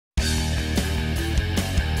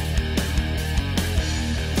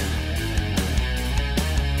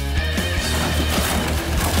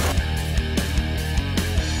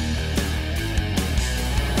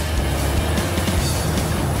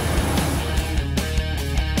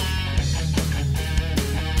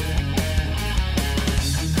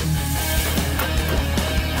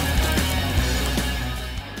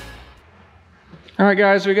All right,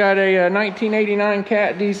 guys, we got a 1989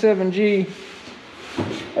 Cat D7G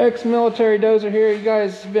ex-military dozer here. You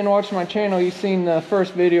guys have been watching my channel. You've seen the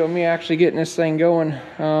first video of me actually getting this thing going.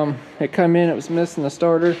 It come in, it was missing the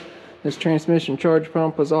starter. This transmission charge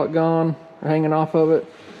pump was all gone, or hanging off of it.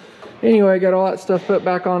 Anyway, got all that stuff put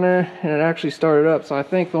back on there, and it actually started up. So I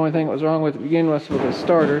think the only thing that was wrong with it to begin with was the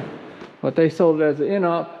starter, but they sold it as an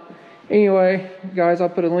in-op. Anyway, guys, I'll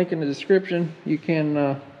put a link in the description. You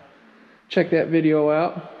can check that video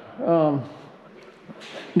out.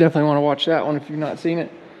 Definitely want to watch that one if you've not seen it.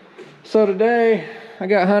 So today I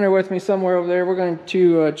got Hunter with me somewhere over there. We're going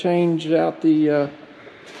to change out the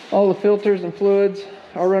all the filters and fluids.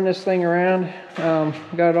 I'll run this thing around.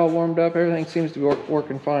 Got it all warmed up. Everything seems to be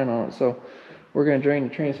working fine on it. So we're going to drain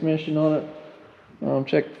the transmission on it,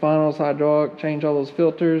 check the finals, hydraulic, change all those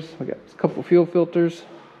filters. We got a couple fuel filters.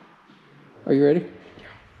 Are you ready?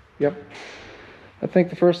 Yep. I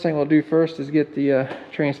think the first thing we'll do first is get the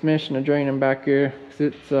transmission and drain them back here,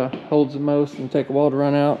 because it holds the most and take a while to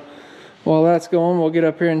run out. While that's going, we'll get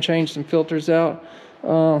up here and change some filters out.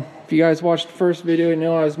 If you guys watched the first video, you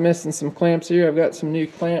know I was missing some clamps here. I've got some new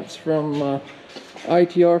clamps from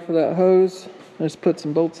ITR for that hose. Just put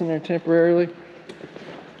some bolts in there temporarily.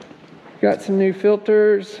 Got some new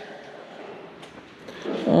filters.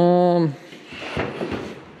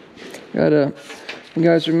 You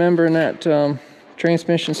guys remember in that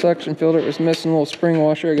transmission suction filter, it was missing a little spring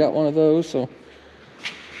washer. I got one of those. So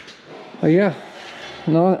yeah.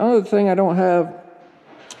 No, another thing I don't have,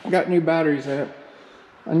 I got new batteries in it.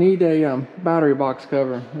 I need a battery box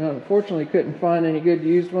cover. Now, unfortunately, couldn't find any good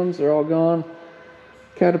used ones. They're all gone.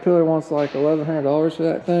 Caterpillar wants like $1,100 for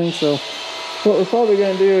that thing. So what we're probably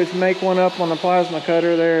going to do is make one up on the plasma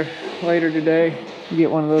cutter there later today.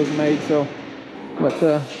 Get one of those made. So, but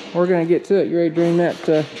we're going to get to it. You ready to drain that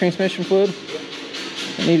transmission fluid?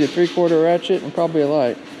 I need a 3/4 ratchet and probably a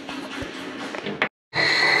light.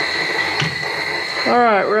 All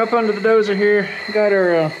right, we're up under the dozer here. Got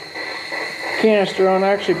our canister on.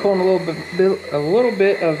 Actually pulling a little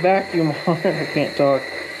bit of vacuum on it. I can't talk.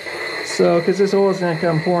 So, because this oil's gonna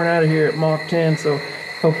come pouring out of here at Mach 10, so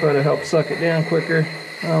hopefully it'll help suck it down quicker.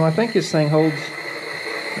 I think this thing holds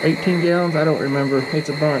 18 gallons. I don't remember. It's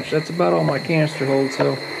a bunch. That's about all my canister holds.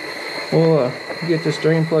 So we'll get this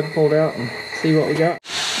drain plug pulled out and see what we got.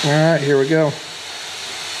 All right, here we go.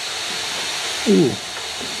 Ooh.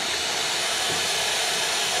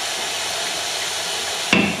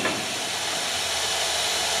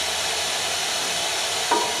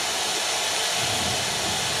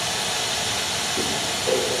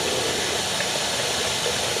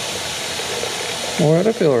 All right,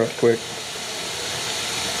 I fill her up quick.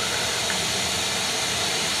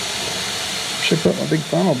 Should put my big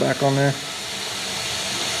funnel back on there.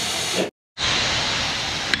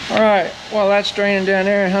 All right, while that's draining down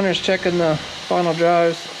there, Hunter's checking the final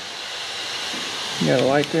drives. You got a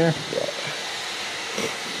light there?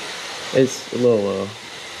 It's a little low.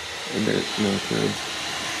 There's no threads.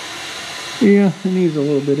 Yeah, it needs a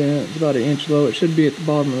little bit in it. It's about 1 inch low. It should be at the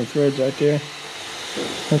bottom of the threads right there.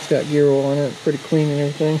 That's got gear oil on it. It's pretty clean and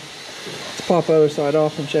everything. Let's pop the other side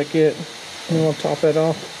off and check it. And then we'll top that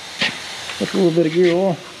off with a little bit of gear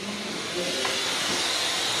oil.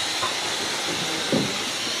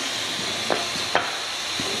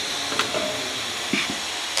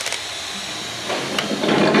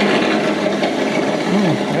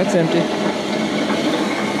 That's empty.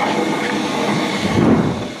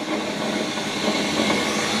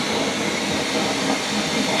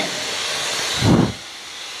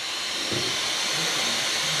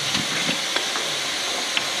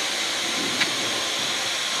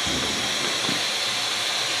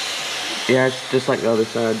 Yeah, it's just like the other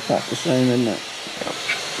side. About the same, isn't it? Yep.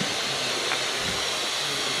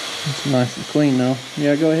 It's nice and clean though.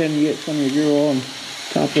 Yeah, go ahead and get some of your gear oil and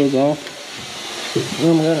top those off.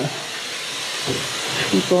 Then I'm gonna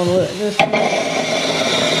keep on letting this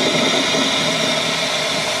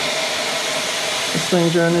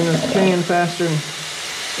thing's running this can faster and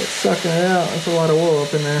it's sucking it out. That's a lot of oil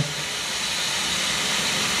up in there.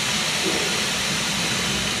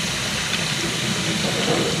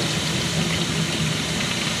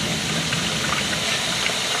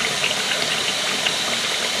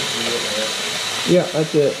 Yeah,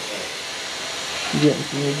 that's it. Getting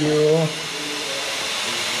some new gear oil.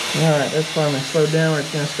 Alright, that's finally slowed down where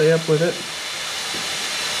it's going to stay up with it.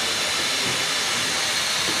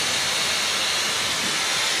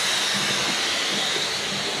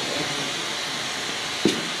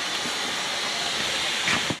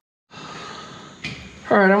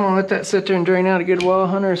 Alright, I'm going to let that sit there and drain out a good while.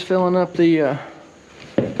 Hunter's filling up the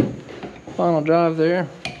final drive there.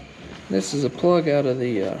 This is a plug out of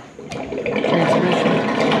the transmission.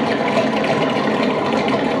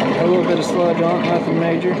 A little bit of sludge on it, nothing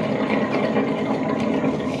major.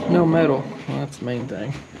 No metal, well, that's the main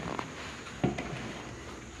thing.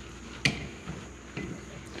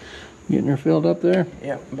 Getting her filled up there?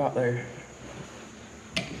 Yep, about there.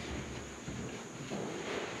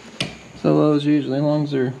 So those usually, as long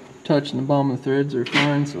as they're touching the bottom of the threads, are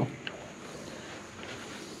fine. So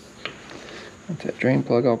get that drain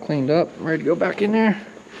plug all cleaned up, ready to go back in there.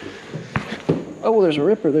 Oh, there's a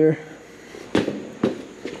ripper there.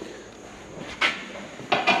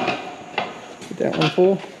 Get that one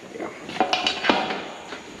full. Yeah.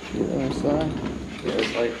 The other side. Yeah,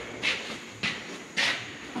 it's like.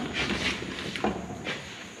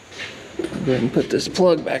 Go ahead and put this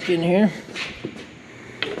plug back in here.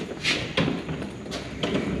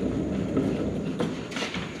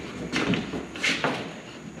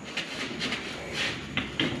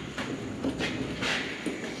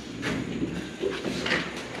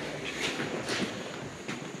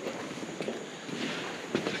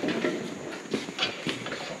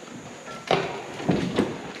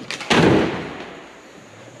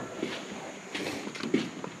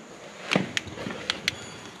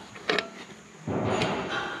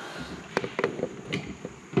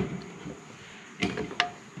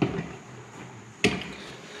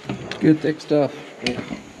 Good thick stuff. Yeah.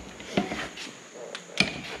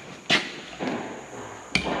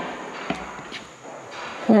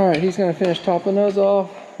 Alright, he's going to finish topping those off,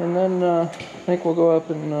 and then I think we'll go up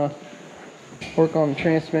and work on the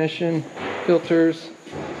transmission, filters.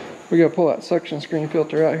 We got to pull that suction screen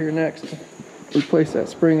filter out here next. Replace that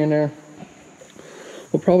spring in there.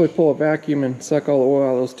 We'll probably pull a vacuum and suck all the oil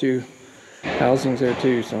out of those two housings there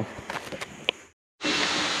too. So.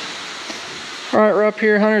 Alright, we're up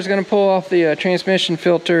here. Hunter's going to pull off the transmission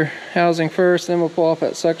filter housing first, then we'll pull off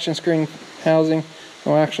that suction screen housing.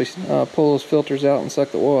 We'll actually pull those filters out and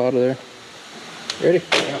suck the oil out of there. Ready?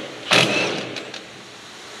 Yeah.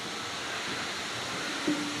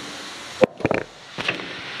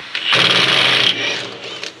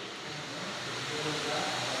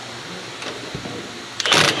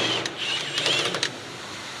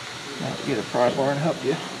 Now get a pry bar and help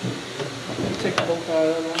you. Take the bolt out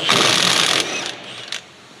of that one.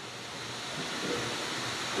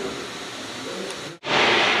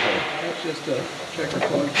 That's just a checker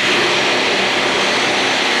plug.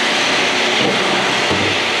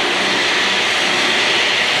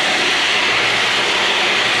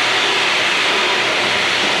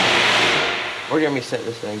 Where do you want me to set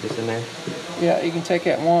this thing? Just in there? Yeah, you can take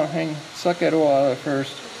that one, suck that oil out of it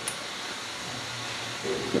first.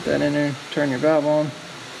 Put that in there, turn your valve on.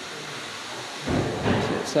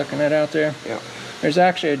 See it sucking that out there? Yeah. There's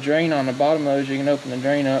actually a drain on the bottom of those. You can open the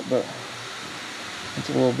drain up, but it's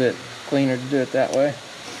a little bit cleaner to do it that way.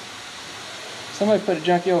 Somebody put a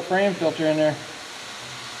junky old frame filter in there.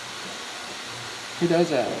 Who does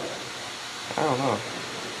that? I don't know.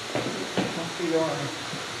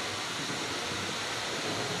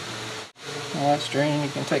 Well, that's draining. You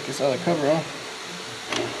can take this other cover off.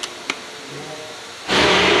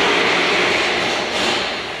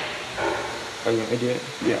 Oh, you want me to do it?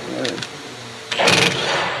 Yeah, go ahead.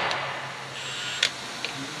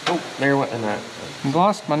 Oh, there went the nut. You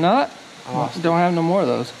lost my nut? I lost it. Don't have no more of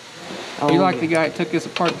those. Oh, You like the guy that took this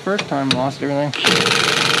apart the first time and lost everything.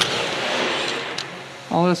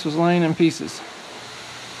 All this was laying in pieces.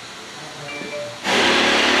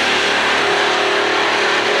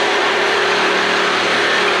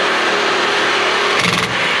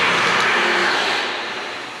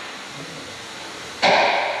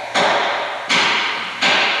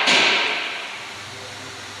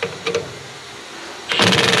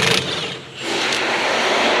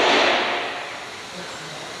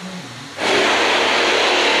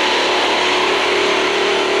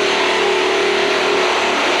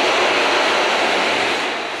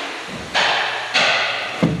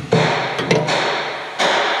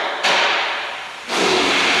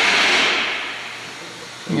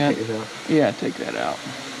 Take this out. Yeah, take that out.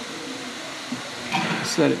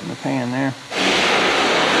 Set it in the pan there.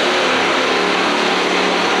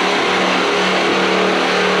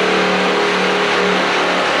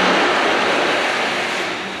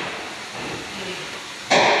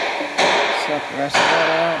 Suck the rest of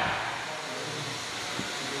that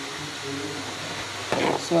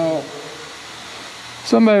out. So,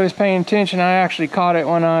 somebody was paying attention. I actually caught it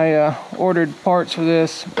when I ordered parts for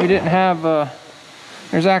this. We didn't have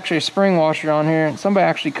there's actually a spring washer on here, and somebody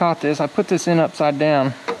actually caught this. I put this in upside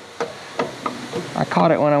down. I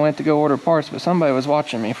caught it when I went to go order parts, but somebody was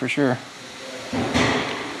watching me for sure.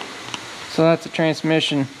 So that's a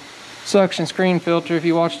transmission suction screen filter. If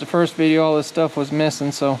you watched the first video, all this stuff was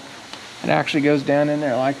missing, so it actually goes down in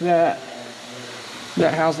there like that. Is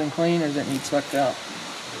that housing clean or does it need sucked out?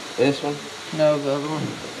 This one? No, the other one.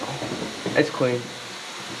 It's clean.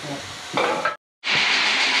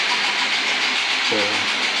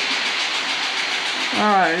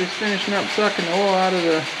 Alright, just finishing up sucking the oil out of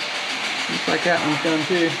the, looks like that one's done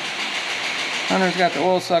too. Hunter's got the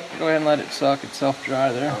oil sucked, go ahead and let it suck itself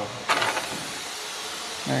dry there. Oh.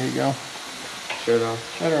 There you go. Shut it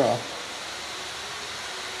off. Shut her off.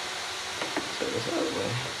 Set this out of the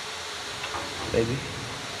way. Maybe.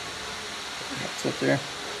 Sit there.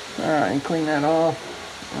 Alright, and clean that off.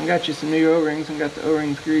 I got you some new O-rings and got the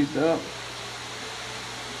O-rings greased up.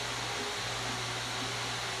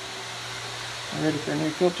 Ready for a new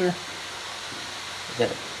filter? Is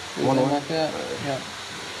that one like that? Yeah.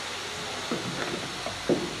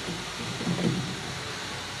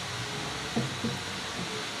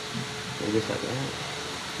 Just like that.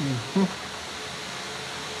 Mm-hmm.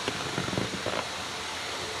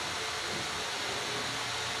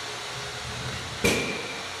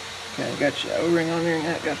 Okay, got your O-ring on there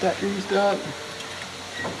and got that greased up.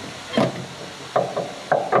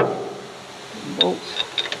 Bolts.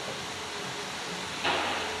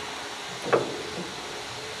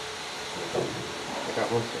 I got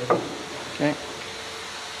one too. Okay.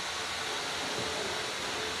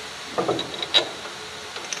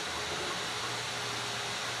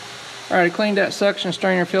 Alright, I cleaned that suction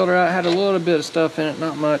strainer filter out. It had a little bit of stuff in it,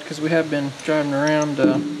 not much, because we have been driving around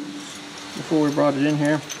before we brought it in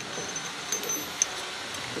here.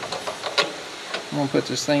 I'm going to put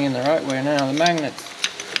this thing in the right way now. The magnets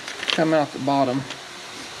come out the bottom. Like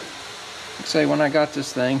I say, when I got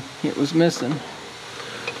this thing, it was missing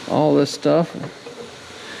all this stuff.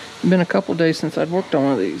 It's been a couple days since I'd worked on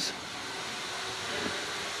one of these.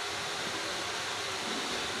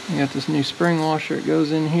 You got this new spring washer. It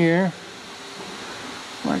goes in here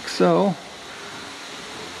like so.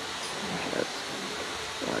 That's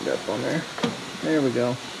lined up on there. There we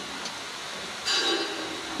go.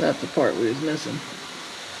 That's the part we was missing.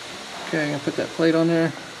 Okay, I'm gonna put that plate on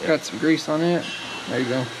there. Got some grease on it. There you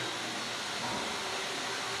go.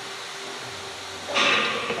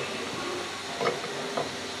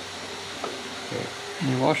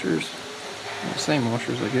 New washers. Same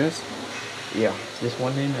washers, I guess. Yeah, this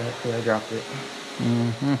one didn't because I dropped it.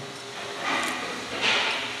 Mm-hmm.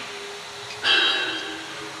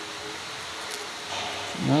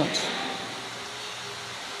 Nuts.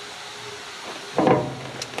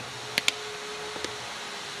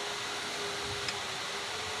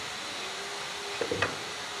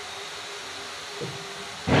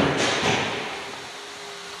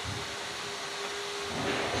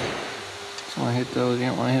 Just want to hit those. You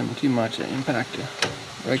don't want to hit them too much. That impact to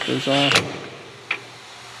break those off.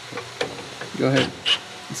 Go ahead.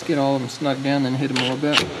 Let's get all of them snug down, then hit them a little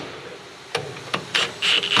bit.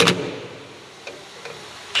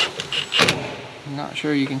 I'm not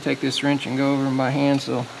sure you can take this wrench and go over them by hand,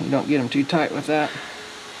 so you don't get them too tight with that.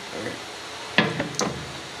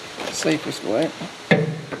 Safest way.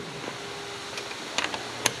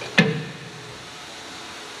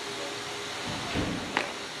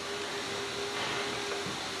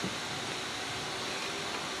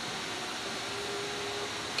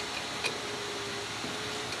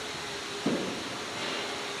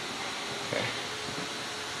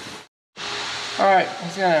 Alright,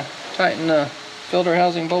 he's gonna tighten the filter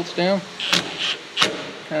housing bolts down.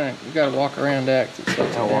 Kinda, you gotta walk around that 'cause it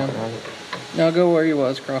sets it down. Now go where you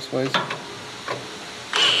was, crossways.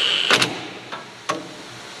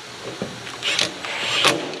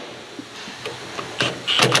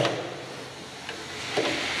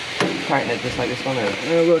 Tighten it just like this one is.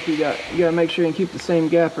 Now look, you gotta make sure you keep the same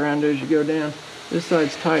gap around there as you go down. This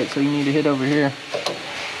side's tight, so you need to hit over here.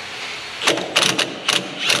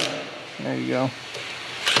 There you go.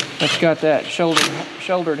 It's got that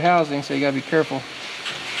shouldered housing, so you gotta be careful.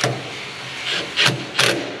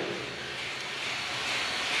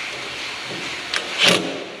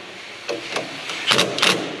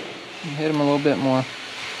 Hit them a little bit more.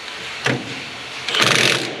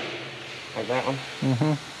 Like that one?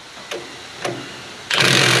 Mm-hmm.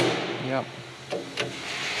 Yep.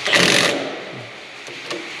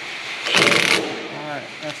 Alright,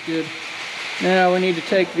 that's good. Now we need to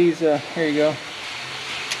take these, here you go.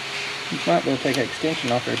 You might be able to take an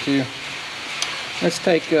extension off there too. Let's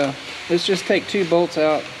just take 2 bolts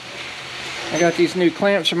out. I got these new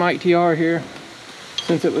clamps from ITR here.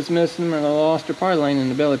 Since it was missing or I lost, they're probably laying in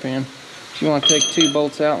the belly pan. So you want to take 2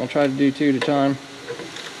 bolts out and we'll try to do 2 at a time.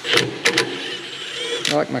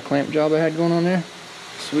 I like my clamp job I had going on there.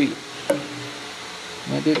 Sweet.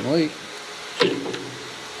 That didn't leak.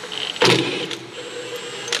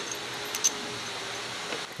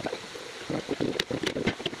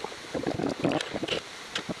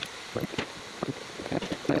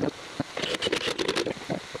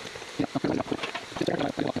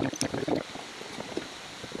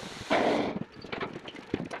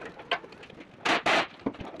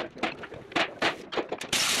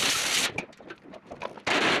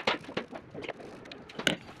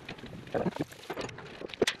 Alright,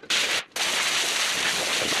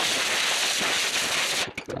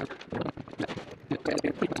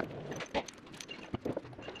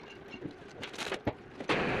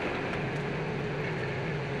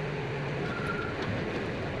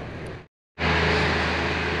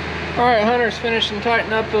 Hunter's finishing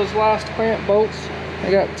tightening up those last clamp bolts.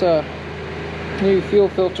 I got new fuel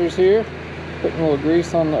filters here. Putting a little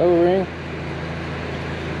grease on the O-ring.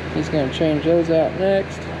 He's going to change those out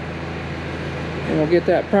next. And we'll get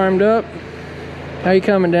that primed up. How you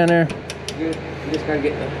coming down there? Good. You just gotta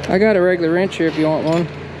get the... I got a regular wrench here if you want one.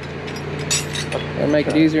 That'll make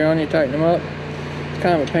it easier on you, tighten them up. It's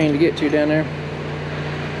kind of a pain to get to down there.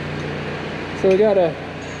 So we got a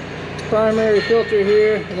primary filter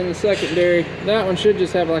here, and then the secondary. That one should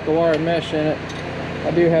just have like a wire mesh in it.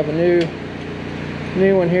 I do have a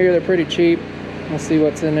new one here. They're pretty cheap. We'll see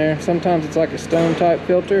what's in there. Sometimes it's like a stone type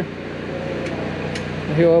filter.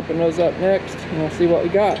 He'll open those up next, and we'll see what we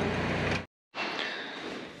got.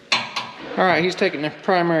 All right, he's taking the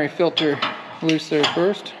primary filter loose there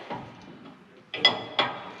first.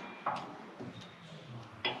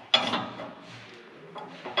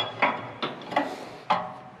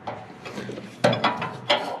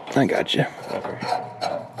 I got you.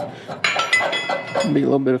 Be a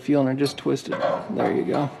little bit of feeling there, just twist it. There you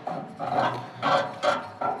go.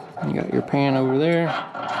 You got your pan over there.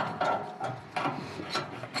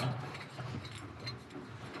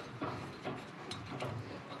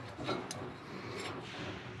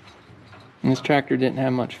 And this tractor didn't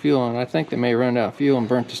have much fuel on it. I think they may have run out of fuel and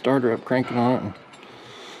burnt the starter up cranking on it.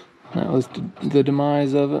 And that was the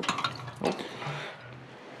demise of it.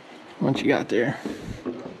 Once you got there.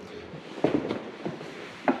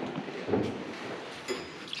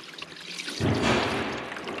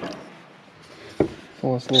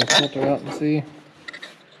 Pull this little filter out and see.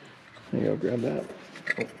 There you go, grab that.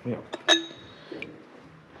 Oh, yeah.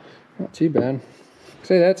 Not too bad.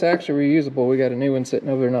 Say that's actually reusable. We got a new one sitting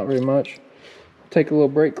over there, not very much. Take a little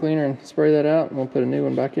brake cleaner and spray that out, and we'll put a new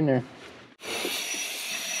one back in there.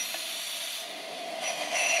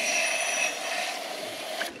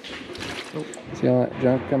 Oh. See all that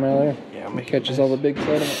junk come out of there? Yeah, it catches all the big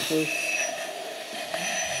sediment first.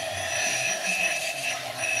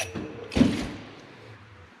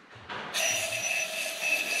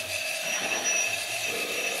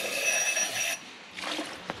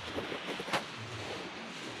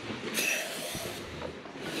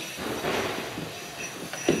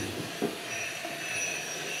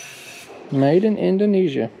 Made in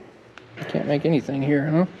Indonesia. You can't make anything here,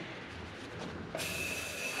 huh?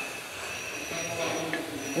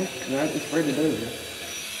 Can I just spray the Dozer?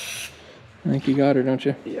 I think you got her, don't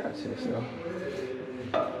you? Yeah, I say so.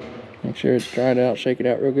 Make sure it's dried out, shake it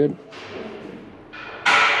out real good.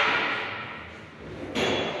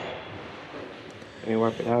 Can you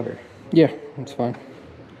wipe it out or? Yeah, that's fine.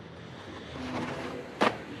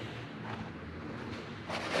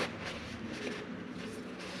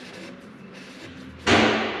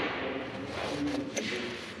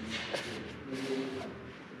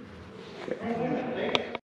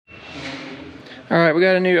 Alright, we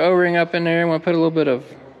got a new O-ring up in there. I'm going to put a little bit of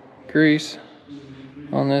grease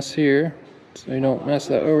on this here so you don't mess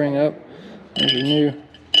that O-ring up. There's your new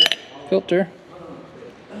filter.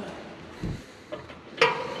 Can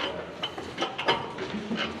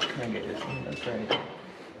I get this one? That's right.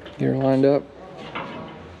 Get her lined up.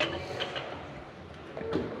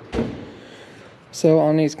 So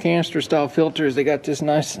on these canister style filters, they got this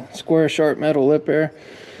nice square sharp metal lip there.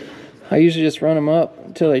 I usually just run them up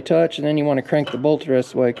until they touch, and then you want to crank the bolt the rest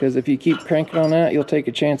of the way, because if you keep cranking on that, you'll take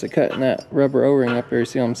a chance of cutting that rubber O-ring up there.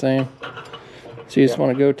 See what I'm saying? So you just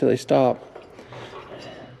want to go till they stop.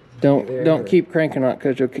 Don't keep cranking on it,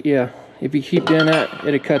 because if you keep doing that,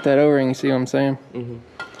 it'll cut that O-ring. You see what I'm saying? Mm-hmm.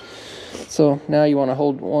 So now you want to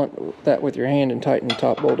hold that with your hand and tighten the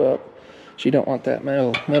top bolt up. So you don't want that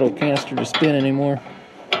metal canister to spin anymore.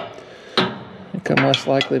 It come less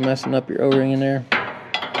likely messing up your O-ring in there.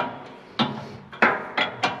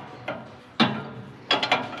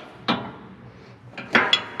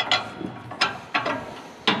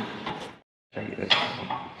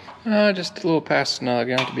 Just a little past snug.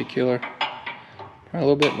 You don't have to be killer. A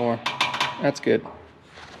little bit more. That's good.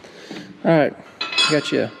 Alright,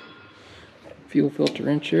 got you a fuel filter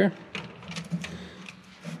wrench here.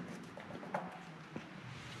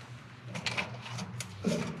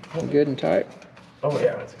 Good and tight? Oh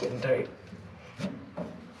yeah, it's getting tight.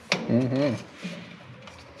 Mm-hmm.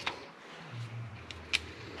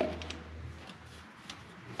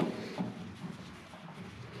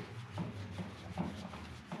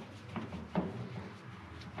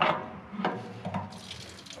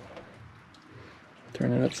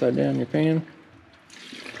 Turn it upside down in your pan.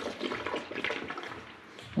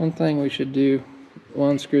 One thing we should do, we'll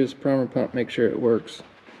unscrew this primer pump, make sure it works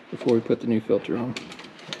before we put the new filter on.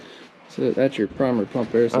 So that's your primer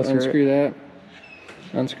pump there, so unscrew that.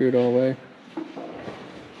 Unscrew it all the way.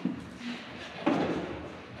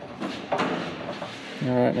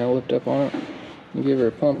 Alright, now lift up on it. You give her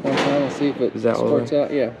a pump one time and see if it squirts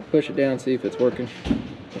out. Yeah, push it down, see if it's working.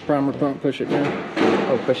 The primer pump, push it down.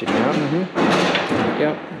 Oh, push it down? Mm-hmm.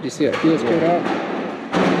 Yep. Do you see that feels good out?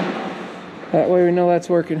 That way we know that's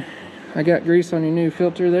working. I got grease on your new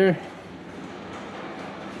filter there.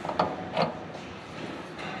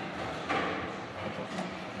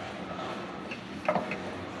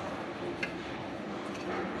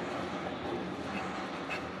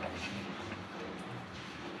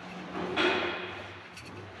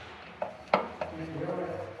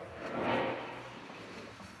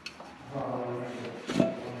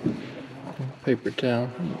 Paper towel,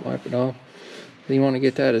 wipe it off. You want to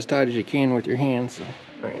get that as tight as you can with your hands. So.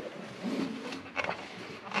 Right.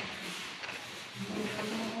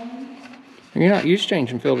 You're not used to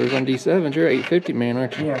changing filters on D7s. You're 850 man,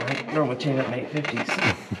 aren't you? Yeah, I normally change up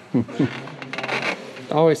 850s.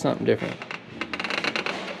 Always something different.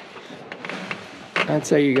 I'd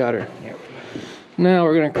say you got her. Yep. Now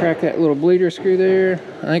we're going to crack that little bleeder screw there.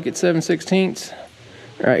 I think it's 7/16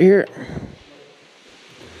 right here.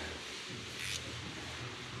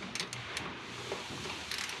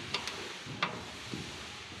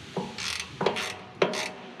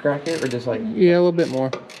 Crack it or just like? Yeah, a little bit more.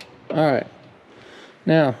 Alright.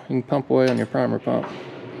 Now you can pump away on your primer pump.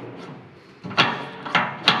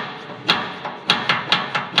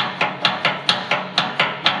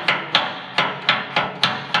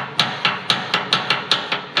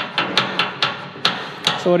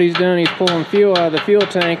 So what he's doing, he's pulling fuel out of the fuel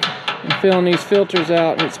tank and filling these filters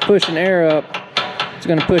out, and it's pushing air up. It's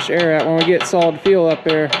going to push air out. When we get solid fuel up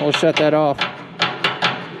there, we'll shut that off.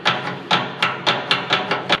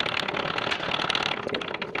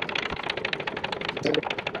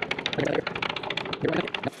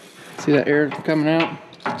 See that air coming out?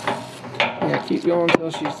 Yeah, keep going until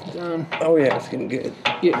she's done. Oh yeah, it's getting good.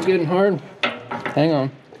 Getting good and hard. Hang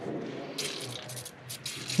on.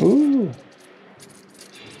 Ooh.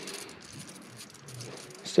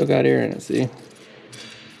 Still got air in it, see?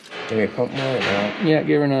 Give me a pump more or not? Yeah,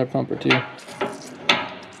 give her another pump or two. A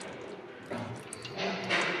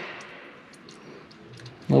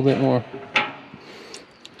little bit more.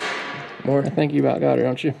 More? I think you about got her,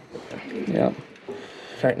 don't you? Yeah.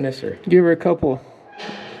 Tighten this or? Give her a couple.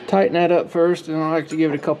 Tighten that up first, and I like to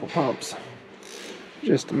give it a couple pumps.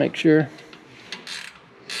 Just to make sure.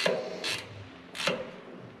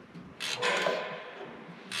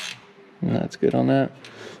 And that's good on that.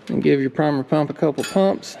 And give your primer pump a couple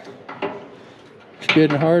pumps. It's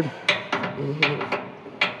good and hard.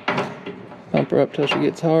 Pump her up till she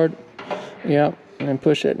gets hard. Yep. And then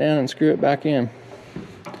push that down and screw it back in.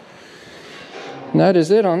 And that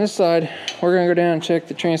is it on this side. We're gonna go down and check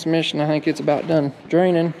the transmission. I think it's about done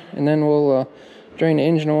draining, and then we'll drain the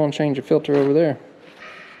engine oil and change the filter over there.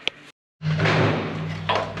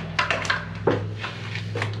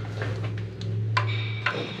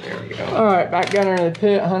 There we go. All right, back down there in the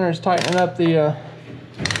pit. Hunter's tightening up the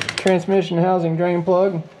transmission housing drain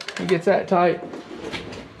plug. He gets that tight.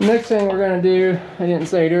 Next thing we're gonna do, I didn't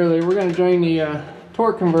say it earlier, we're gonna drain the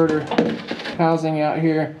torque converter housing out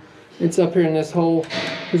here. It's up here in this hole,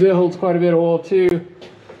 because it holds quite a bit of oil too.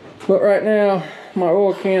 But right now, my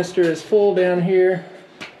oil canister is full down here.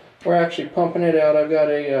 We're actually pumping it out. I've got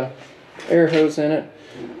a air hose in it.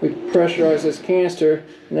 We pressurize this canister,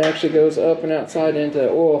 and it actually goes up and outside into the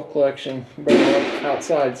oil collection barrel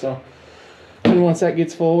outside. So, and once that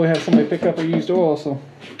gets full, we have somebody pick up our used oil. So,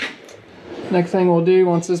 next thing we'll do,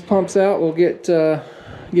 once this pumps out, we'll get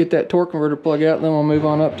that torque converter plug out, and then we'll move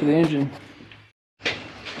on up to the engine.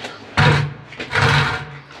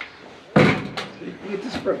 Get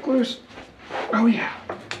this broke loose. Oh yeah.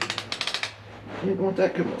 Didn't want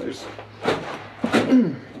that coming loose.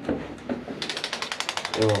 A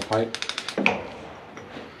little pipe.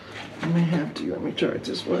 I may have to. Let me try it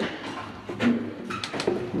this way.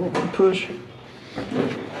 One push.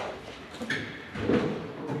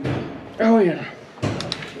 Oh yeah.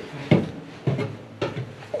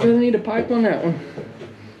 Doesn't need a pipe on that one.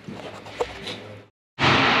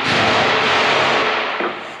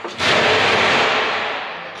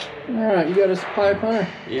 Alright, you got us a pipe, Hunter?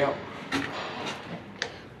 Yep.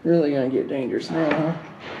 Really gonna get dangerous now, huh?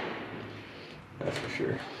 That's for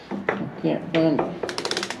sure. Can't find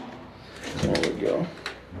it. There we go.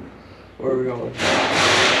 Where are we going?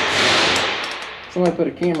 Somebody put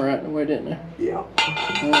a camera out in the way, didn't they? Yeah.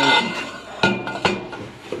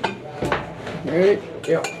 Ready?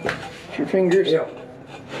 Yeah. Your fingers. Yeah.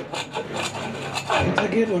 That's a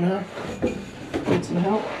good one, huh? Need some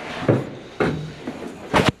help.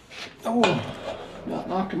 Oh, about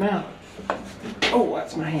knocked him out. Oh,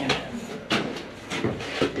 that's my hand.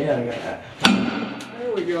 Yeah, I got that.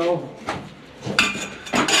 There we go.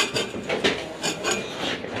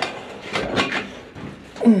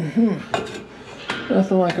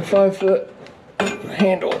 Nothing like a 5-foot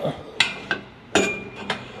handle.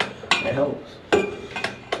 It helps.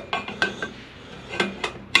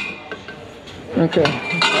 Okay,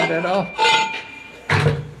 slide that off.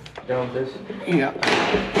 Down with this? Yeah.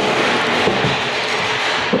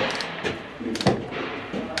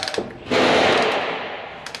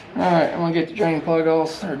 Alright, I'm gonna get the drain plug or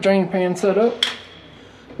drain pan set up.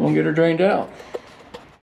 We'll get her drained out.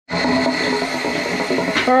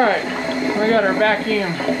 Alright, we got our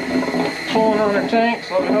vacuum pulling on our tank,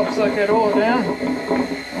 so it'll help suck that oil down.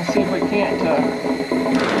 Let's see if we can't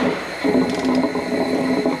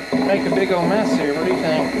make a big old mess here. What do you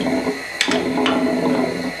think?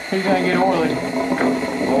 Who's gonna get oily?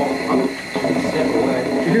 Well, I'm gonna step away.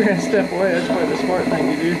 You're gonna step away, that's probably the smart thing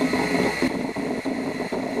to do.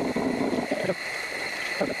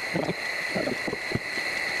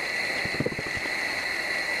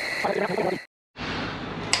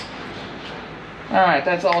 Alright,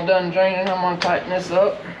 that's all done draining. I'm gonna tighten this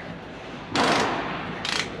up.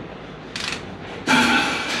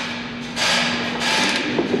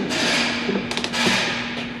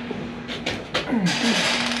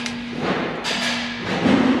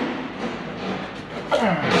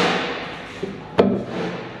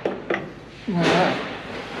 Alright.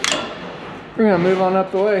 We're gonna move on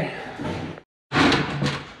up the way.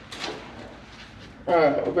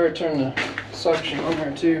 Alright, we better turn the suction on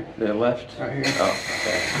here too. The left? Right here. Oh,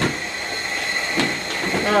 okay.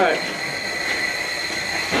 Alright.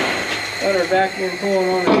 Got our vacuum pulling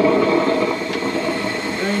on the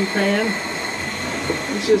drain pan.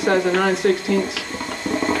 This just has a 9/16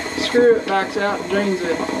 screw. It backs out and drains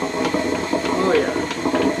it. Oh yeah.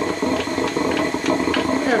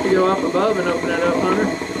 You have to go up above and open it up, Hunter.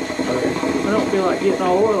 I don't feel like getting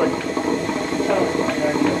all oily.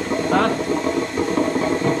 Huh?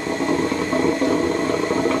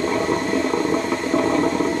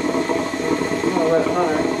 I'll let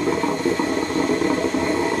Hunter.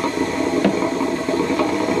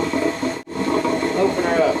 Open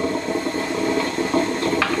her up.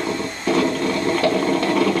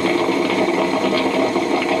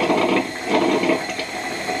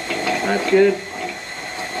 That's good.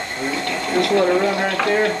 Just let her run right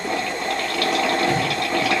there.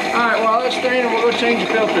 Alright, while that's draining, we'll go change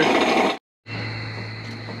the filter.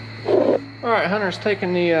 Alright, Hunter's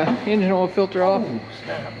taking the engine oil filter off.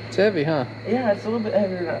 Snap. It's heavy, huh? Yeah, it's a little bit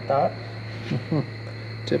heavier than I thought.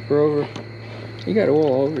 Tip her over. You got oil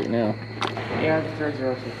all over it now. Yeah, the threads are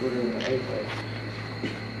also put in the A-plate.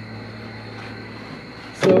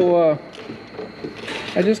 So,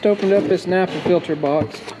 I just opened up this Napa filter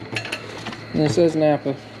box. And it says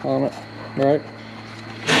Napa on it, right?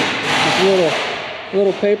 This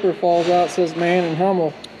little paper falls out, says Man and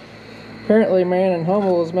Hummel. Apparently Man and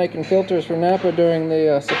Hummel is making filters for Napa during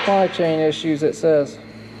the supply chain issues, it says.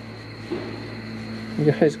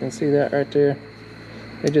 You guys can see that right there.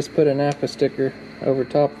 They just put a Napa sticker over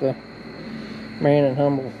top the Man and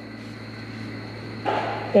Hummel.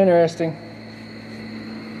 Interesting.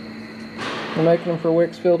 They're making them for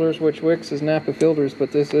Wix filters, which Wix is Napa filters,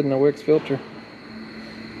 but this isn't a Wix filter.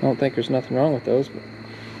 I don't think there's nothing wrong with those, but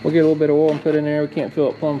we'll get a little bit of oil and put in there. We can't fill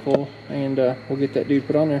it plumb full, and we'll get that dude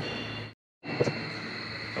put on there.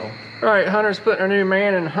 Alright, Hunter's putting our new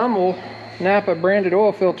Man and Hummel Napa branded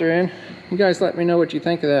oil filter in. You guys let me know what you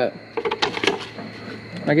think of that.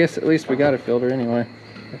 I guess at least we got a filter anyway.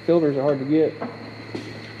 The filters are hard to get.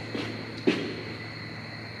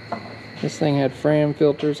 This thing had Fram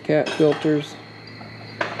filters, Cat filters.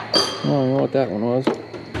 I don't know what that one was. A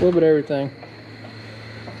little bit of everything.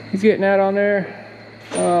 He's getting that on there.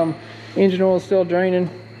 Engine oil is still draining.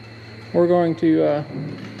 We're going to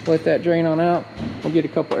let that drain on out. We'll get a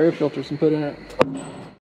couple air filters and put in it.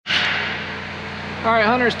 Alright,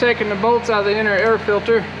 Hunter's taking the bolts out of the inner air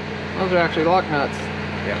filter. Those are actually lock nuts.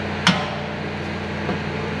 Yeah.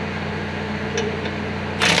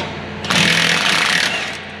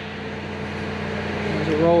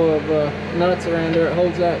 There's a roll of nuts around there. It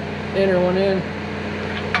holds that inner one in.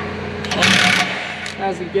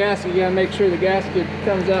 Has the gasket. You gotta make sure the gasket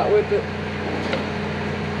comes out with it.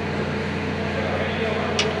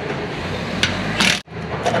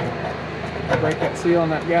 Break that seal on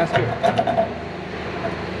that gasket.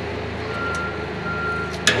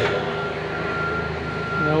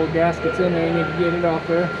 old gasket's in there. You need to get it off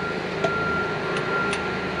there.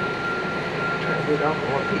 Trying to get it off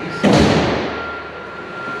in one piece.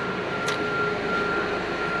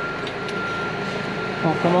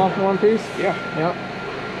 I'll come off in one piece? Yeah. Yep.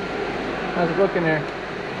 How's it looking there?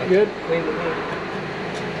 Good? Clean to me.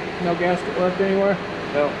 No gasket left anywhere?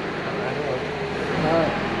 No.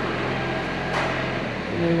 Alright.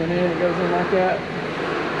 New one in, it goes in like that.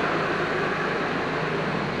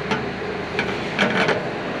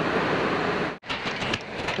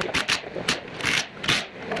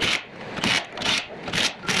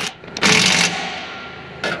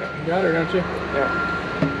 You got her, don't you?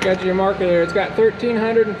 Yeah. Got your marker there. It's got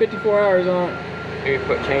 1,354 hours on it. Maybe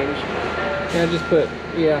put change. Yeah, just put,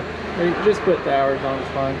 yeah. Or you just put the hours on, it's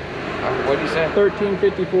fine. What did you say?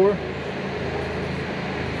 1354.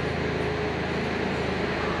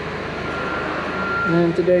 And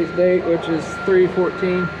then today's date, which is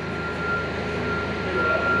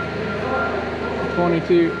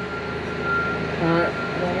 3/14/22. Alright,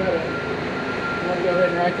 you want to go ahead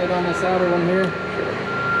and write that on this outer one here? Sure.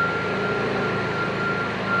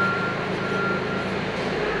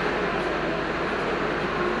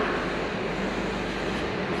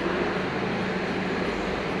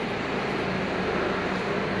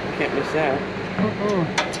 Can't miss that.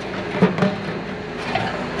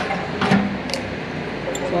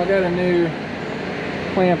 So I got a new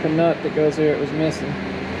clamp and nut that goes there. It was missing.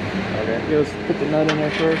 Okay. Goes put the nut in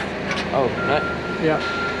there first. Oh, nut? Yeah.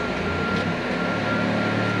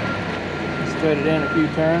 Just thread it in a few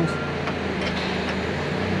turns.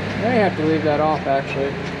 Now you have to leave that off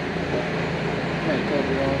actually. I told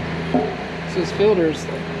you wrong. So this filter's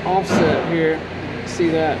offset here. See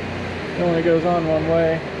that? It only goes on one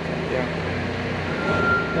way. Yeah.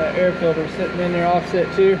 That air filter sitting in there offset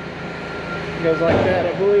too. It goes like that,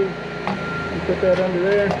 I believe. You put that under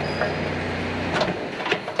there.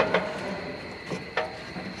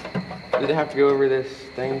 Did it have to go over this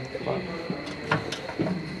thing?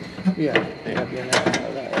 Yeah,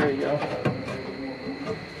 there you go.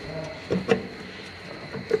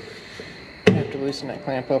 You have to loosen that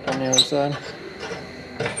clamp up on the other side.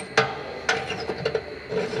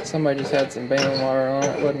 Somebody just had some baling wire on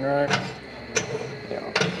it, wasn't right. Yeah.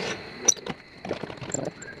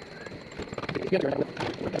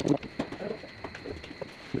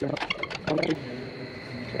 Okay.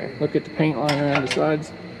 Look at the paint line around the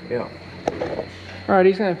sides. Yeah. Alright,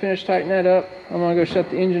 he's going to finish tightening that up. I'm going to go shut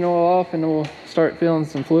the engine oil off and then we'll start filling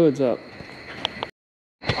some fluids up.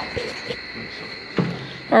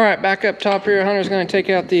 Alright, back up top here. Hunter's going to take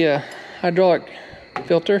out the hydraulic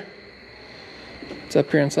filter. It's up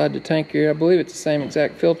here inside the tank here. I believe it's the same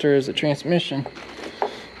exact filter as the transmission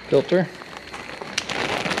filter.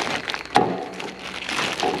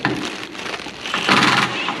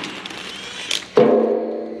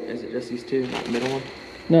 Is it just these two? The middle one?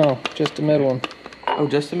 No, just the middle one. Oh,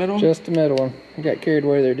 just the middle one? Just the middle one. You got carried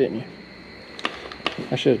away there, didn't you?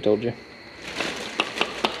 I should have told you.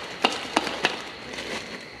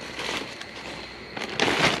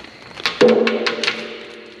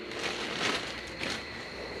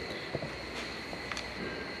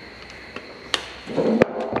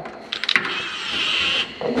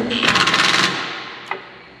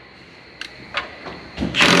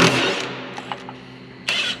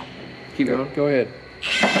 Keep going. Go ahead.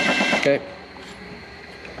 Okay.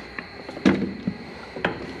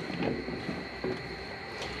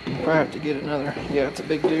 If I have to get another, yeah, it's a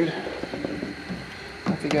big dude.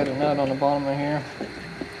 If you got a nut on the bottom of here.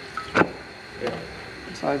 Yeah.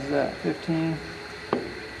 What size is that? 15.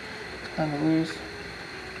 Kind of loose.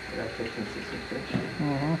 Yeah, 15, 16 fish.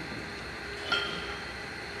 Mm-hmm.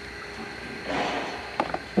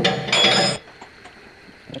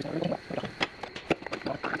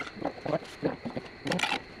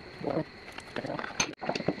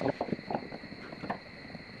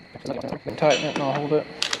 Tighten it and I'll hold it.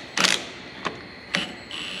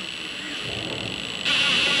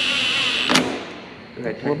 Go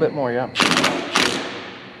ahead, A little bit more, yeah.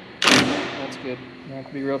 That's good. You have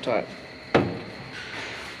to be real tight.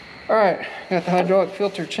 Alright, got the hydraulic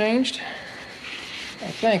filter changed.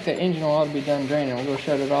 I think that engine oil ought to be done draining. We'll go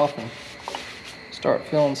shut it off and start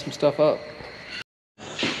filling some stuff up.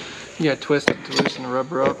 You gotta twist it to loosen the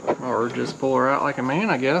rubber up, or just pull her out like a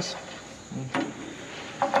man, I guess.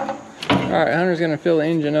 Alright, Hunter's gonna fill the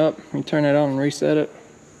engine up. You turn it on and reset it.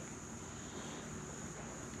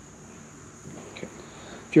 Okay.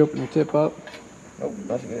 Did you open the tip up? Nope,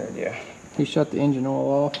 that's a good idea. He shut the engine oil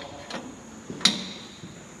off.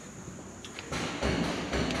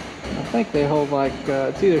 I think they hold like,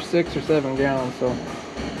 it's either 6 or 7 gallons, so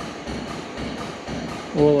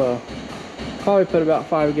we'll Probably put about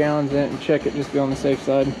 5 gallons in it and check it just to be on the safe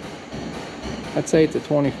side. I'd say it's a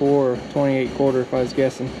 24 or 28 quarter if I was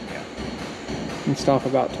guessing. Yeah. And stop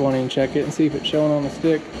about 20 and check it and see if it's showing on the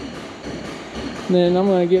stick. And then I'm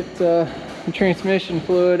going to get the transmission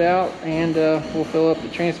fluid out, and we'll fill up the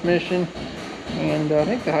transmission. And I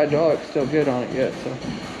think the hydraulic's still good on it yet, so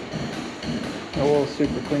the oil's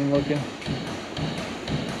super clean looking.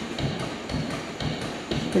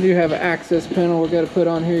 We do have an access panel we've got to put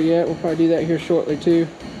on here yet. We'll probably do that here shortly too.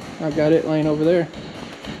 I've got it laying over there.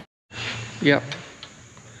 Yep.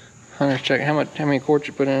 Hunter's checking how many quarts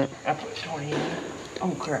you put in it. I put 20 in it.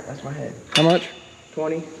 Oh crap, that's my head. How much?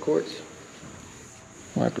 20 quarts.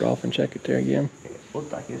 Wipe it off and check it there again. It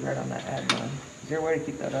looked like it was right on that ad line. Is there a way to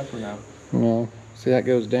keep that up or no? No. See, that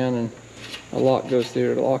goes down and a lock goes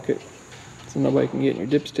through to lock it. So nobody can get in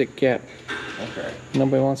your dipstick cap. That's right.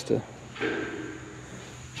 Nobody wants to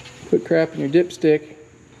put crap in your dipstick.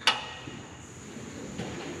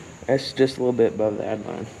 That's just a little bit above the ad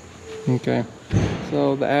line. Okay.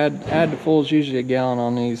 So the add to full is usually a gallon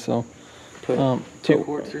on these, so Put 2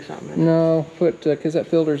 quarts or something in it? no, put because that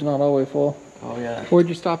filter's not always full. Oh yeah. Where'd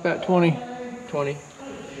you stop at? 20? 20.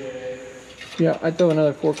 Yeah, I'd throw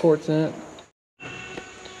another 4 quarts in it.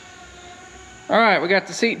 All right, we got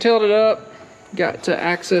the seat tilted up. Got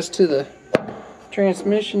access to the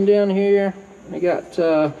transmission down here. We got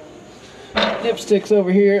dipsticks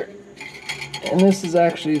over here. And this is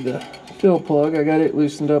actually the fill plug. I got it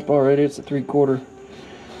loosened up already. It's a 3/4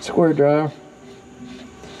 square drive.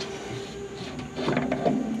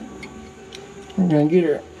 We're gonna get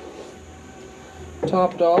her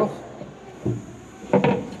topped off.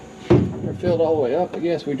 They're filled all the way up. I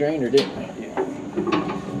guess we drained her, didn't we? Yeah.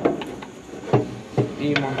 Do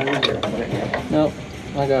you want to use it? Nope,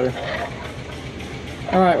 I got her.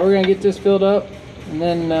 All right, we're gonna get this filled up, and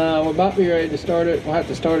then we're about to be ready to start it. We'll have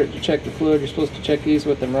to start it to check the fluid. You're supposed to check these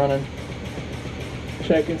with them running.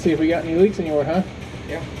 Check and see if we got any leaks anywhere, huh?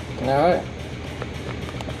 Yeah. All right.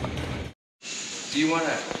 Do you want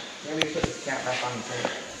to maybe put this cap back on the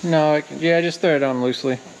tank? No, yeah, just throw it on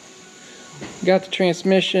loosely. Got the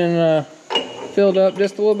transmission filled up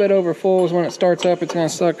just a little bit over full. Is when it starts up, it's going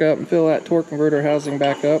to suck up and fill that torque converter housing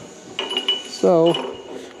back up. So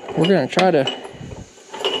we're going to try to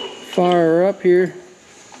fire her up here.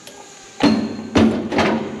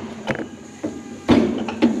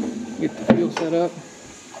 Get the fuel set up.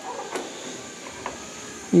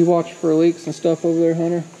 You watch for leaks and stuff over there,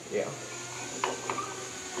 Hunter? Yeah.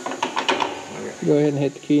 Go ahead and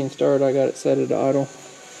hit the key and start. I got it set at idle.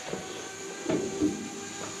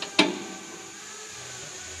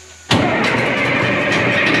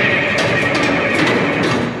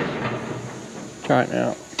 Try it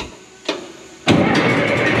now.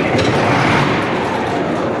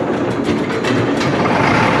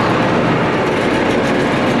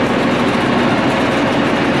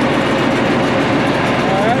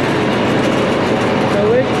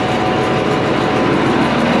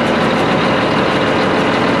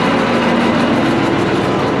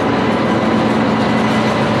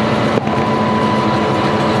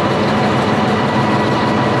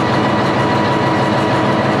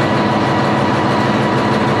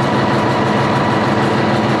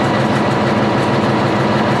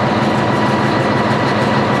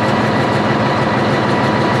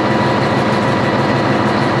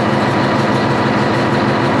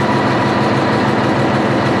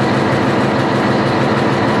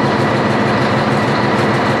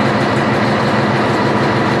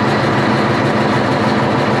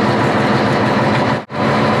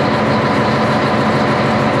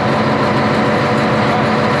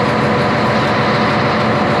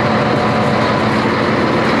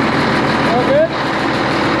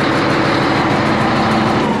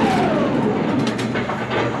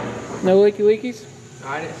 No leaky leakies?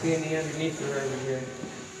 I didn't see any underneath the road here.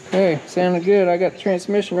 Okay, sounded good. I got the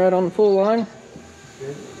transmission right on the full line.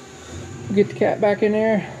 Good. We'll get the cat back in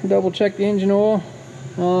there, double check the engine oil.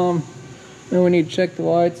 Then we need to check the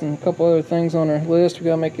lights and a couple other things on our list. We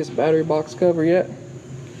gotta make this battery box cover yet.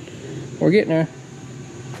 We're getting there.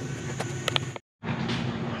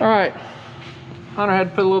 All right, Hunter had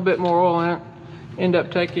to put a little bit more oil in it. End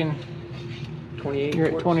up taking, 28 you're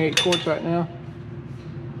quarts. at 28 quarts right now.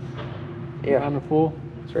 Yeah. On the full.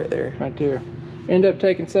 It's right there. Right there. End up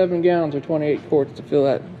taking 7 gallons or 28 quarts to fill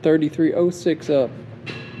that 3306 up.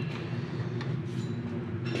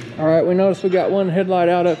 All right, we noticed we got one headlight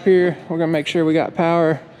out up here. We're gonna make sure we got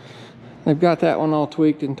power. They've got that one all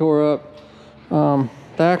tweaked and tore up.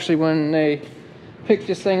 They actually, when they picked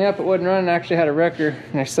this thing up, it wasn't running. It actually had a wrecker,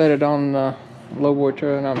 and they set it on the lowboy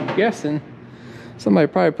trailer, and I'm guessing somebody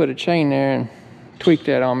probably put a chain there and tweaked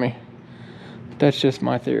that on me. That's just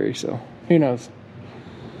my theory, so who knows.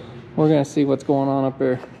 We're gonna see what's going on up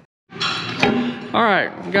there. All right,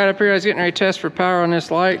 got up here. I was getting ready to test for power on this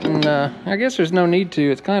light, and I guess there's no need to.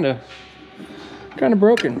 It's kind of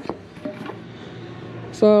broken.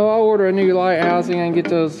 So I'll order a new light housing and get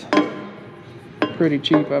those pretty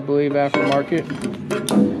cheap, I believe, aftermarket.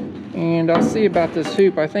 And I'll see about this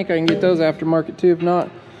hoop. I think I can get those aftermarket too. If not,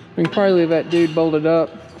 we can probably leave that dude bolted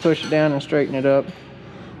up, push it down and straighten it up.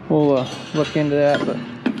 We'll look into that, but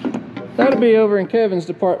that'll be over in Kevin's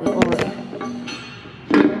department.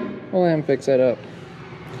 We'll let him fix that up.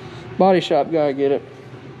 Body shop guy, get it.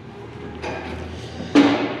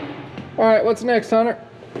 All right, what's next, Hunter?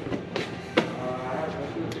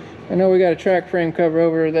 I know we got a track frame cover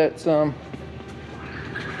over that's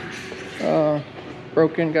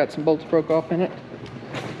broken, got some bolts broke off in it.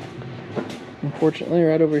 Unfortunately,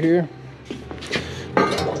 right over here.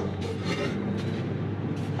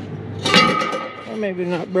 Or maybe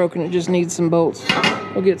not broken, it just needs some bolts.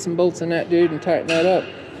 We'll get some bolts in that dude and tighten that up.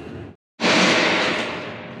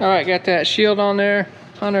 All right, got that shield on there.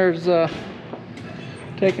 Hunter's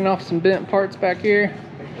taking off some bent parts back here.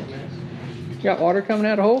 Got water coming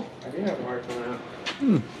out of the hole? I do have water coming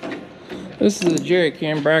out. This is a jerry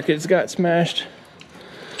can bracket. It's got smashed.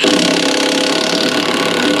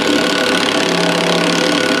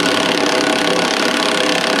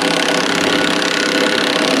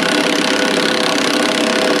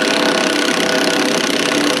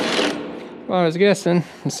 Well, I was guessing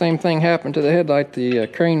the same thing happened to the headlight. The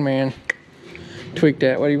crane man tweaked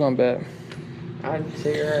that. What do you want to bet? I'd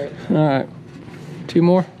say you're right. All right, 2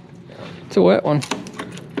 more. It's a wet one.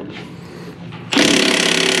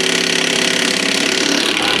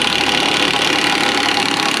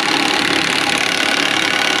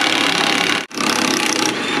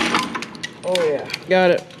 Oh yeah,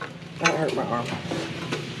 Got it. that hurt my arm.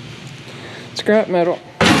 Scrap metal.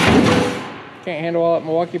 Can't handle all that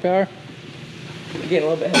Milwaukee power. Getting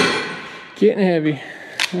a little bit heavy. Getting heavy.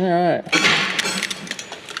 All right.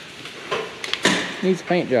 Needs a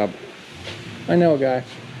paint job. I know a guy.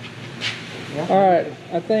 Yeah. All right,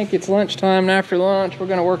 I think it's lunchtime, and after lunch, we're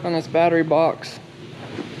gonna work on this battery box.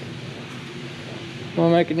 We'll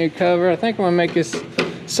make a new cover. I think I'm gonna make this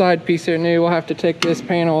side piece here new. We'll have to take this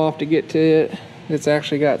panel off to get to it. It's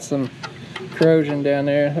actually got some corrosion down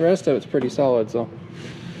there. The rest of it's pretty solid, so.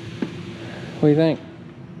 What do you think?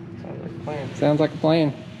 Sounds like a plan. Sounds like a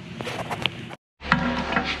plan.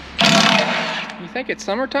 You think it's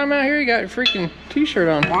summertime out here? You got your freaking t-shirt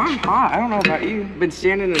on. Well, I'm hot. I don't know about you. Been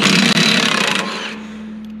standing in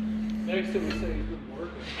Next to me say he's been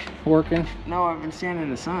working. No, I've been standing in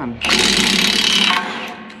the sun.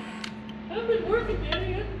 I've been working,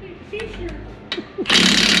 Daddy. I need a t-shirt.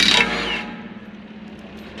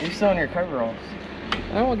 You're still in your coveralls.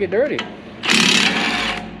 I don't want to get dirty.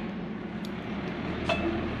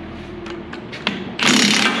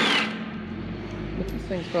 But this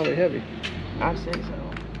thing's probably heavy. I say so.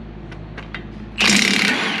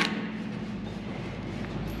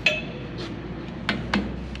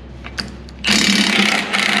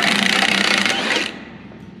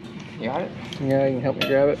 You got it? Yeah, you can help me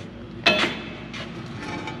grab it.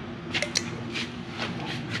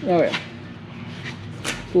 Oh yeah.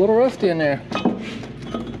 It's a little rusty in there.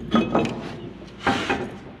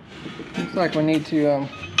 Looks like we need to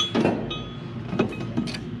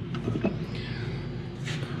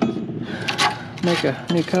make a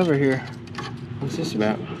new cover here. What's this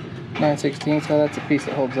about? 9/16, so that's a piece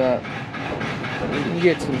that holds up. You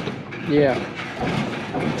get some, yeah.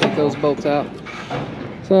 Take those bolts out.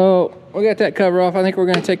 So we got that cover off. I think we're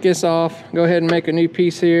gonna take this off, go ahead and make a new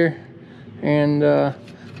piece here, and then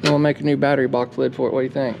we'll make a new battery box lid for it. What do you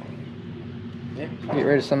think? Yeah. Get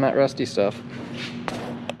rid of some of that rusty stuff.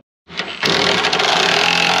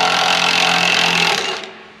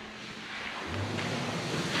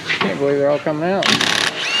 Can't believe they're all coming out.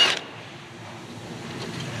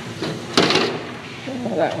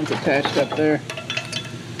 Oh, that one's attached up there.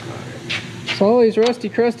 So all these rusty,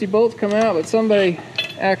 crusty bolts come out, but somebody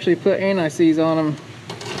actually put anti-seize on them.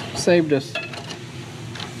 Saved us.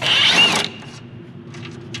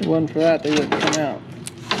 If it wasn't for that, they wouldn't come out.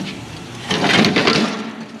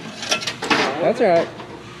 That's all right.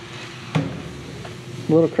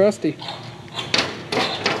 A little crusty.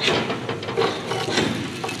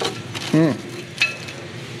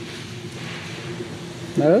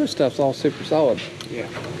 That other stuff's all super solid. Yeah.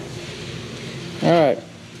 All right,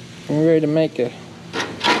 we're ready to make a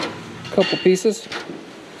couple pieces.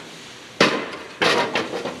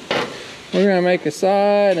 We're gonna make a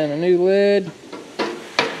side and a new lid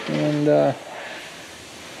and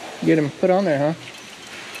get them put on there, huh?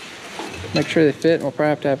 make sure they fit, and we'll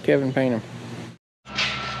probably have Kevin paint them.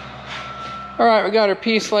 All right, we got our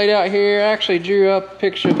piece laid out here. I actually drew up a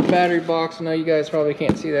picture of the battery box. I know you guys probably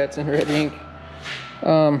can't see that, it's in red ink.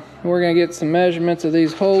 We're gonna get some measurements of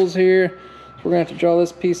these holes here. We're gonna have to draw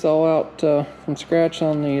this piece all out from scratch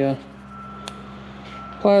on the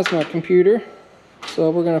plasma computer.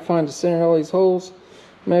 So we're gonna find the center of all these holes,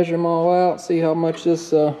 measure them all out, see how much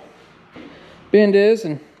this bend is,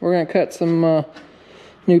 and we're gonna cut some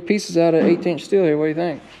new pieces out of 1/8" steel here. What do you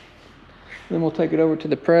think? Then we'll take it over to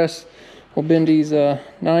the press. We'll bend these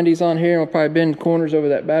 90s on here, and we'll probably bend corners over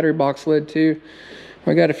that battery box lid too.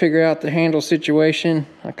 We got to figure out the handle situation.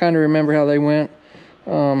 I kind of remember how they went.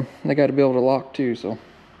 They got to be able to lock too. So,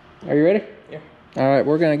 are you ready? Yeah. All right,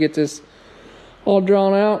 we're gonna get this all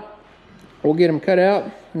drawn out. We'll get them cut out,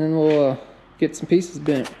 and then we'll get some pieces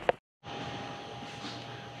bent.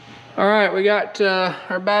 All right, we got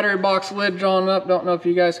our battery box lid drawn up. Don't know if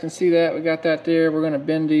you guys can see that. We got that there. We're gonna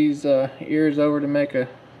bend these ears over to make a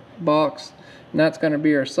box, and that's going to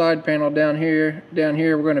be our side panel down here. Down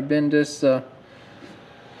here we're going to bend this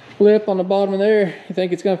lip on the bottom of there. You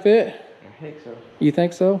think it's going to fit? I think so. You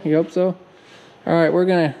think so? You hope so? All right, we're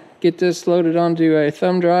going to get this loaded onto a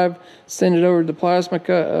thumb drive, send it over to the plasma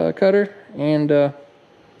cutter, and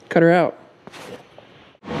cut her out.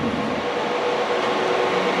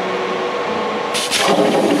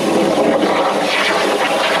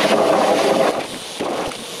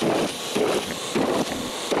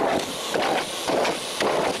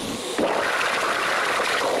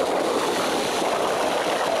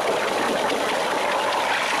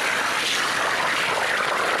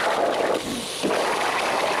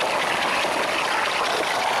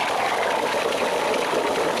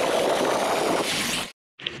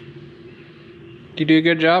 You do a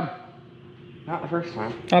good job? Not the first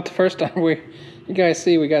time. Not the first time. You guys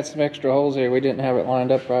see we got some extra holes here. We didn't have it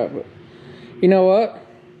lined up right, but you know what?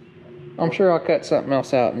 I'm sure I'll cut something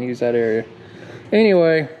else out and use that area.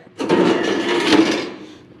 Anyway, we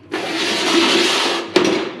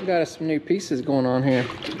got some new pieces going on here.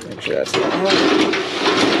 Make sure that's not right.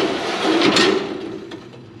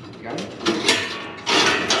 Got it?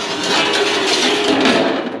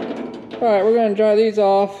 All right, we're gonna dry these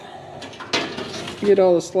off. Get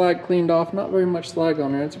all the slag cleaned off. Not very much slag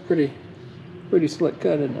on there. It's a pretty slick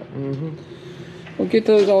cut, isn't it? Mm-hmm. We'll get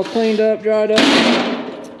those all cleaned up, dried up.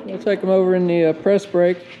 We'll take them over in the press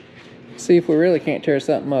brake. See if we really can't tear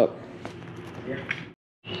something up. Yeah.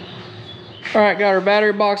 All right, got our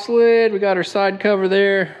battery box lid. We got our side cover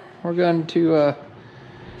there. We're going to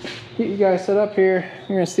get you guys set up here.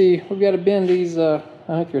 You're gonna see we've got to bend these. I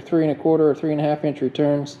think they're 3 1/4 or 3 1/2 inch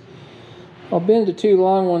returns. I'll bend the 2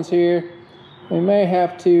 long ones here. We may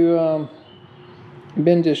have to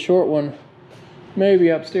bend this short one. Maybe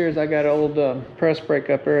upstairs I got an old press brake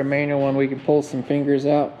up there, a manual one. We can pull some fingers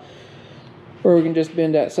out, or we can just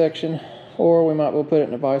bend that section, or we might well put it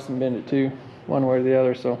in a vise and bend it too, one way or the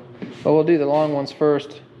other. So, but we'll do the long ones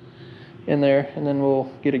first in there, and then we'll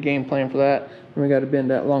get a game plan for that. And we got to bend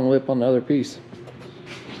that long lip on the other piece.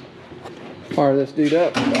 Fire this dude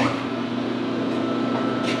up.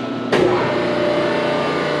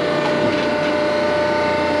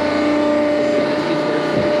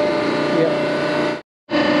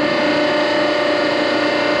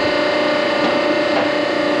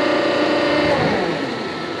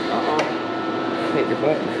 Hit your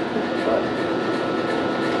butt. Pretty good right there.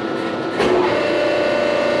 Like that? Yeah.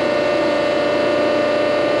 Are you bending it the right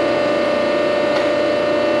way? Yeah. Okay. 'Cause I was gonna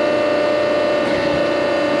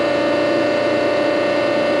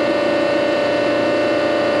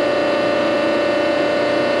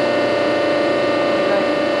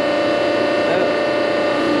say, I don't know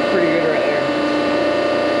if you can get it right there. Like that? Yeah. Are you bending it the right way? Yeah. Okay. 'Cause I was gonna say, I don't know if you can get it right there.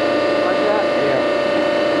 Like that? Yeah.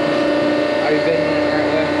 Are you bending it the right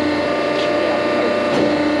way? Yeah. Okay. 'Cause I was gonna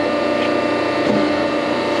say, I don't know if you can get it right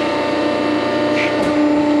there. Like that? Yeah. Are you bending it the right way?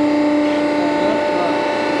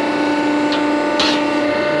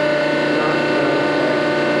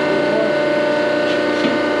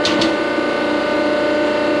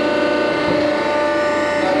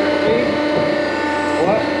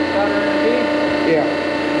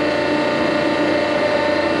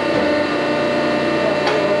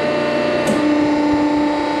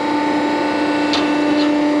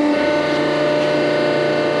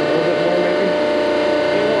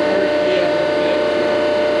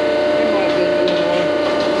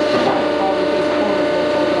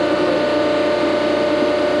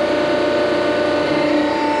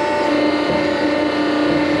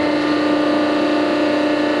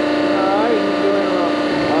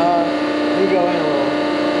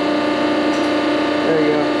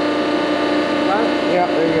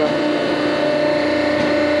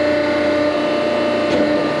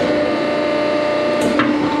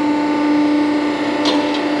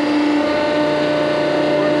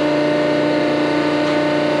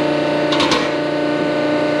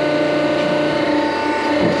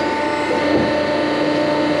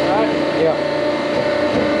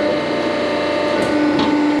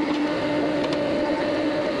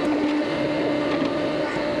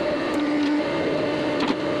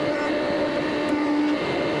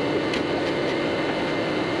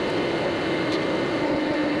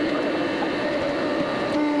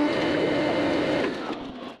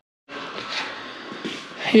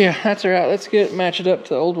 Yeah, that's all right. Let's match it up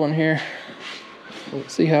to the old one here.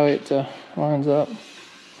 See how it lines up.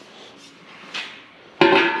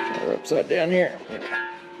 We're upside down here.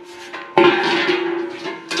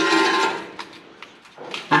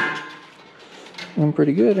 Doing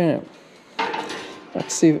pretty good, ain't it?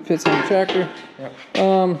 Let's see if it fits on the tractor. Yep.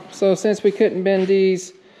 So since we couldn't bend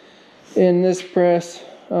these in this press,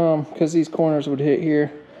 because these corners would hit here,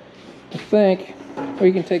 I think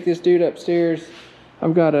we can take this dude upstairs.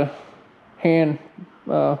 I've got a hand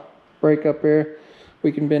brake up there.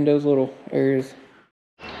 We can bend those little areas.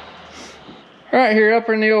 All right, here up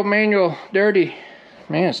in the old manual, dirty.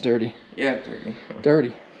 Man, it's dirty. Yeah, dirty.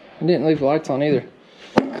 Dirty. I didn't leave the lights on either.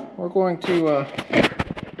 We're going to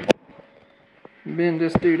bend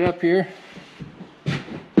this dude up here.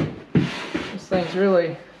 This thing's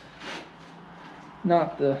really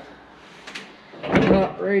not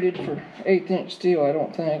rated for 1/8" steel, I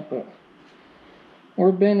don't think, but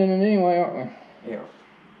we're bending it anyway, aren't we? Yeah.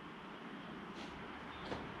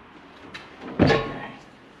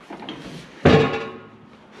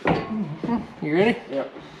 You ready?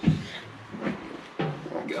 Yep.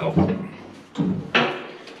 Go. What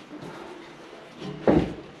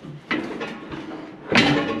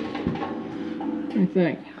do you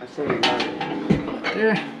think? I say you got it.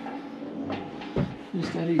 There.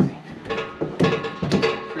 Just that easy.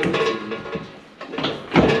 Pretty easy.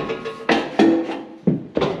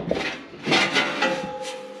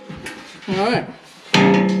 All right.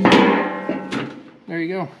 There you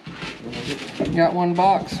go. Got one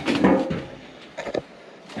box.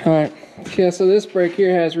 All right. Yeah, so this brake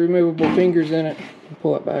here has removable fingers in it.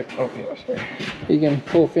 Pull it back. Okay, sorry. You can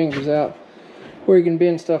pull fingers out where you can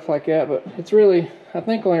bend stuff like that, but it's really, I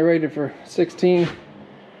think, only rated for 16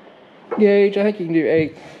 gauge. I think you can do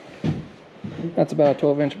 8. That's about a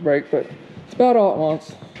 12" brake, but it's about all it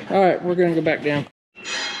wants. All right, we're gonna go back down.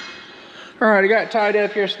 All right, I got it tied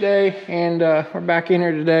up yesterday, and we're back in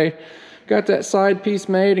here today. Got that side piece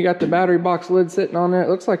made. I got the battery box lid sitting on there. It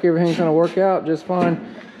looks like everything's gonna work out just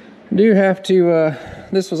fine. Do have to,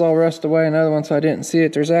 this was all rusted away, another one, so I didn't see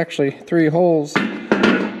it. There's actually 3 holes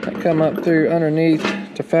that come up through underneath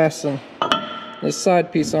to fasten this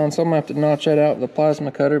side piece on, so I'm gonna have to notch that out with a plasma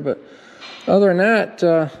cutter. But other than that,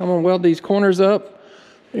 I'm gonna weld these corners up,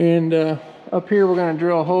 and up here we're gonna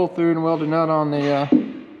drill a hole through and weld a nut on the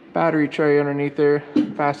battery tray underneath there,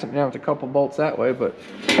 fasten it down with a couple bolts that way. But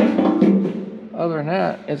other than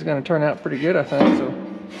that, it's gonna turn out pretty good, I think. So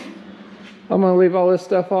I'm gonna leave all this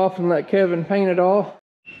stuff off and let Kevin paint it all.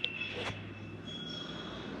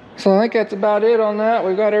 So I think that's about it on that.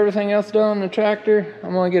 We've got everything else done on the tractor.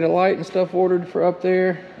 I'm gonna get a light and stuff ordered for up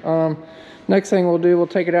there. Next thing we'll do, we'll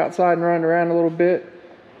take it outside and run it around a little bit.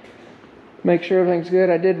 Make sure everything's good.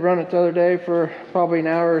 I did run it the other day for probably an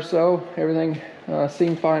hour or so. Everything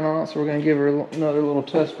seemed fine on it, so we're gonna give her another little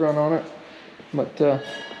test run on it. But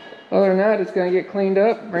other than that, it's gonna get cleaned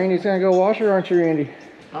up. Randy's gonna go wash it, aren't you, Randy?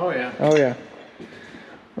 Oh yeah. Oh yeah.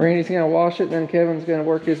 Randy's gonna wash it, and then Kevin's gonna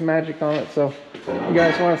work his magic on it. So if you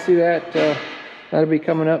guys want to see that, that'll be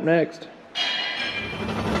coming up next.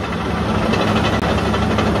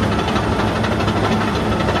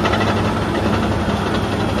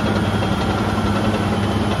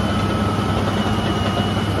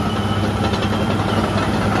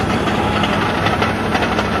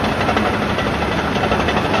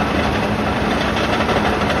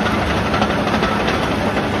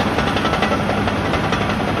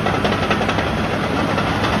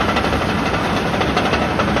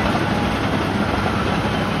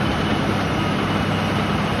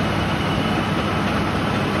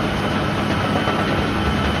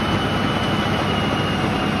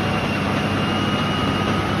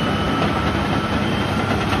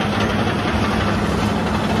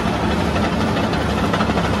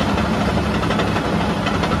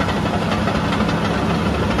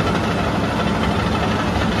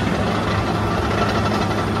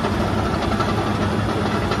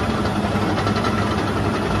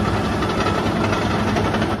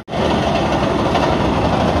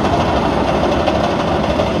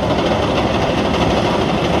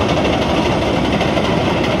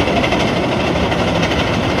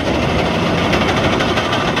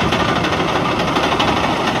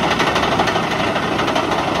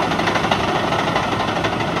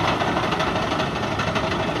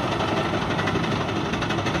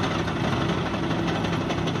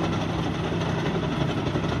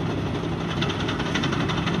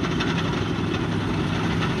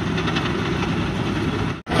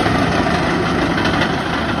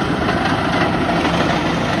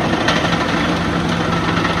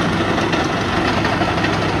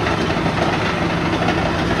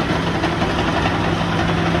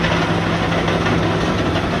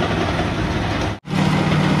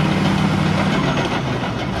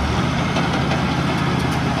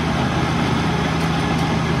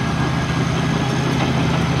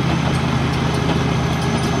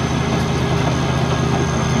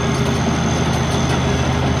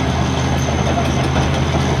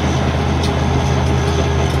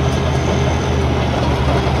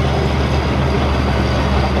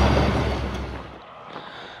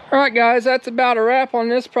 All right, guys, that's about a wrap on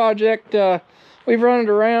this project. We've run it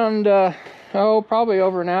around, probably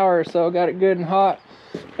over an hour or so. Got it good and hot.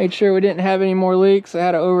 Made sure we didn't have any more leaks. I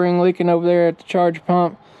had an O-ring leaking over there at the charge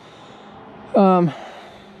pump.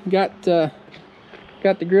 Got the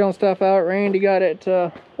grill and stuff out. Randy got it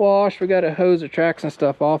washed. We got to hose the tracks and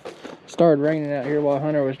stuff off. It started raining out here while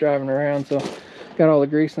Hunter was driving around, so got all the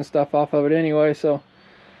grease and stuff off of it anyway. So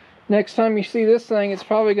next time you see this thing, it's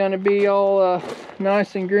probably going to be all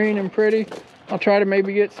nice and green and pretty. I'll try to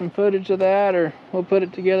maybe get some footage of that, or we'll put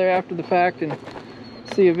it together after the fact and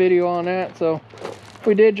see a video on that. So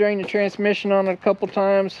we did drain the transmission on it a couple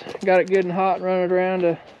times, got it good and hot and run it around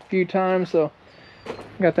a few times, so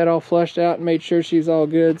got that all flushed out and made sure she's all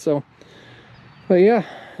good. So, but yeah,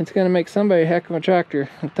 it's gonna make somebody a heck of a tractor.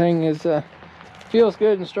 The thing is feels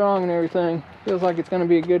good and strong and everything. Feels like it's gonna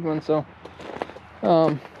be a good one. So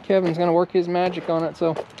Kevin's gonna work his magic on it.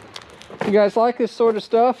 So if you guys like this sort of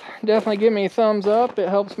stuff, definitely give me a thumbs up. It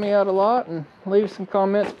helps me out a lot, and leave some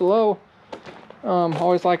comments below.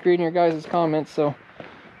 Always like reading your guys' comments. So,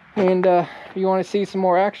 and if you want to see some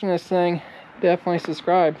more action in this thing, definitely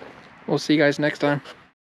subscribe. We'll see you guys next time.